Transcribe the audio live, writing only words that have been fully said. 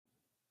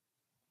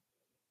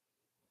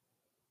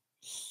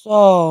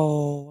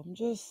So I'm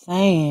just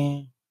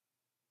saying,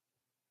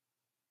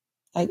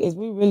 like, is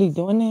we really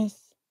doing this?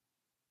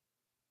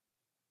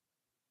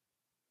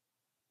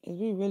 Is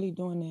we really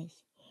doing this?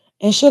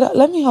 And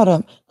let me hold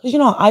up, cause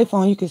on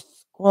iPhone you can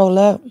scroll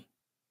up.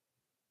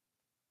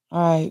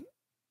 All right,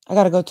 I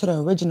gotta go to the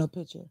original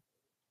picture,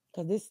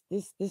 cause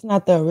this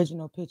not the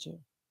original picture,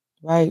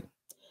 right?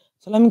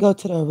 So let me go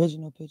to the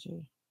original picture,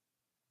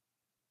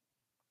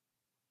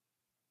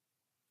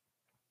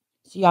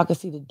 so y'all can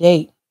see the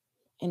date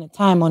and the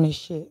time on this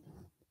shit.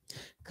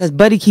 Cause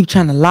Buddy keep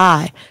trying to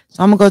lie,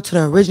 so I'm gonna go to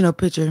the original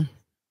picture.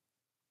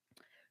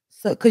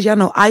 So, cause y'all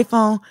know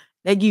iPhone,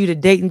 they give you the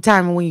date and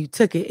time when you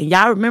took it, and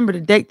y'all remember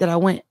the date that I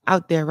went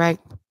out there, right?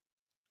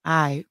 All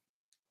right,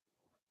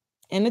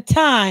 and the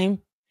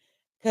time,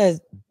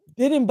 cause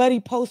didn't Buddy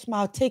post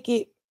my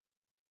ticket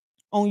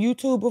on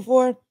YouTube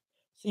before?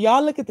 So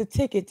y'all look at the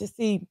ticket to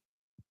see.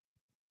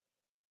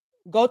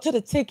 Go to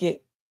the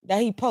ticket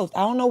that he posted.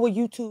 I don't know what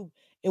YouTube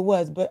it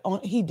was, but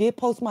he did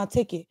post my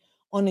ticket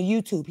on the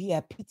YouTube. He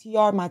had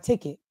PTR my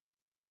ticket.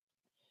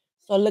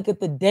 So look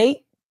at the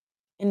date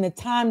and the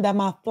time that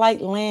my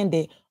flight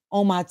landed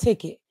on my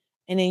ticket,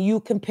 and then you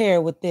compare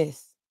with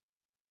this.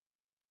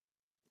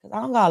 Cause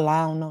I don't gotta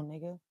lie on no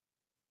nigga.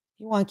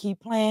 You want to keep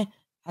playing?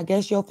 I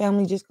guess your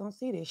family just gonna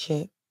see this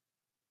shit.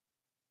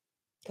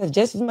 Cause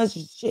just as much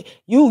as shit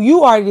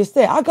you already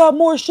said, I got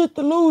more shit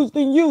to lose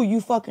than you. You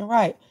fucking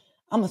right.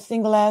 I'm a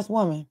single ass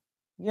woman.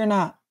 You're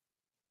not.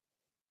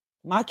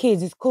 My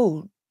kids is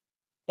cool.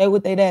 They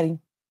with their daddy.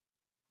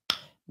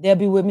 They'll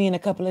be with me in a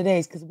couple of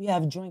days because we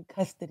have joint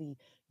custody.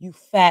 You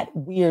fat,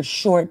 weird,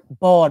 short,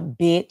 bald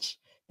bitch.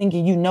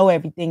 Thinking you know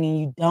everything and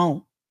you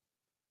don't.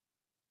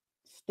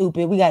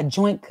 Stupid. We got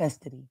joint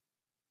custody.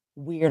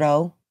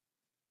 Weirdo.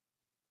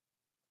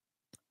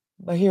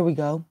 But here we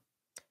go.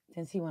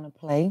 Since he want to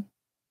play,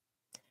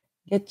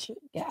 get you.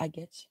 Yeah, I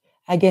get you.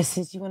 I guess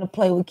since you want to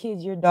play with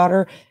kids, your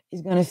daughter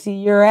is gonna see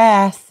your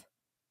ass.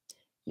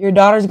 Your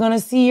daughter's gonna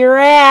see your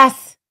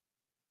ass.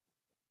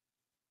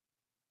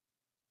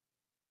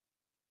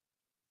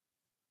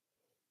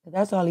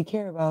 That's all he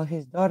care about.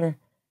 His daughter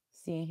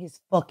seeing his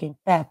fucking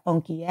fat,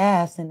 funky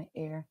ass in the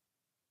air.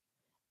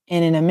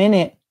 And in a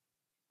minute,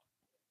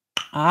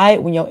 all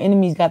right, when your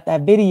enemies got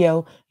that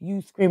video,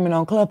 you screaming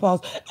on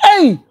Clubhouse,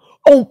 hey,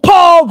 on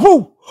Paul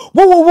woo,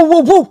 woo, woo, woo,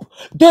 woo, woo,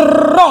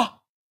 da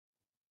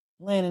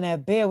laying in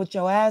that bed with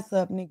your ass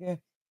up, nigga.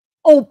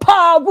 On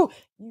Paul woo.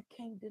 You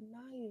can't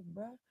deny it,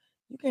 bro.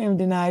 You can't even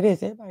deny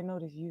this. Everybody know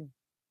this you.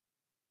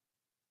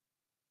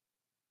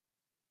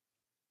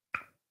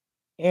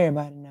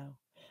 Everybody know.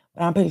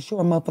 But I'm pretty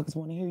sure motherfuckers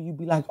want to hear you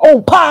be like,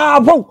 oh,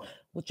 Paul woo,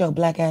 with your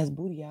black ass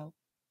booty out.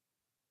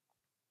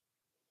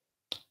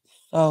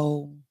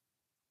 So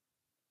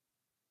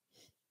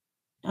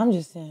I'm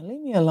just saying,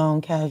 leave me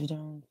alone, Cash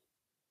Jones.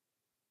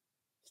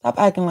 Stop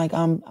acting like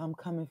I'm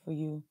coming for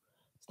you.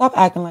 Stop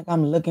acting like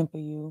I'm looking for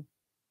you.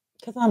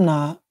 Cause I'm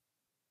not.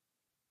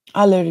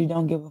 I literally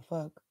don't give a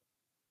fuck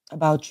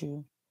about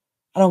you.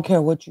 I don't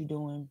care what you're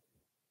doing.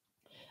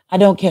 I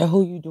don't care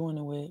who you're doing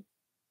it with.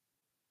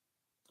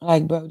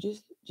 Like, bro,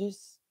 just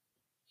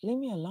leave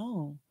me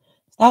alone.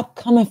 Stop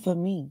coming for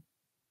me.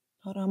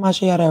 Hold on, I'm gonna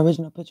show y'all the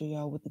original picture,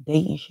 y'all, with the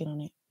date and shit on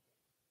it.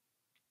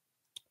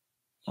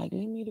 Like,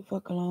 leave me the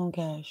fuck alone,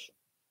 Cash.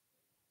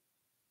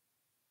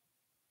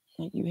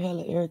 Like, you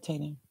hella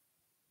irritating.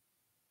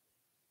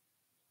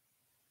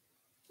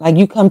 Like,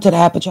 you come to the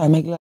app and try to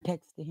make love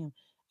text to him.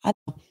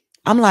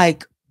 I'm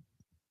like,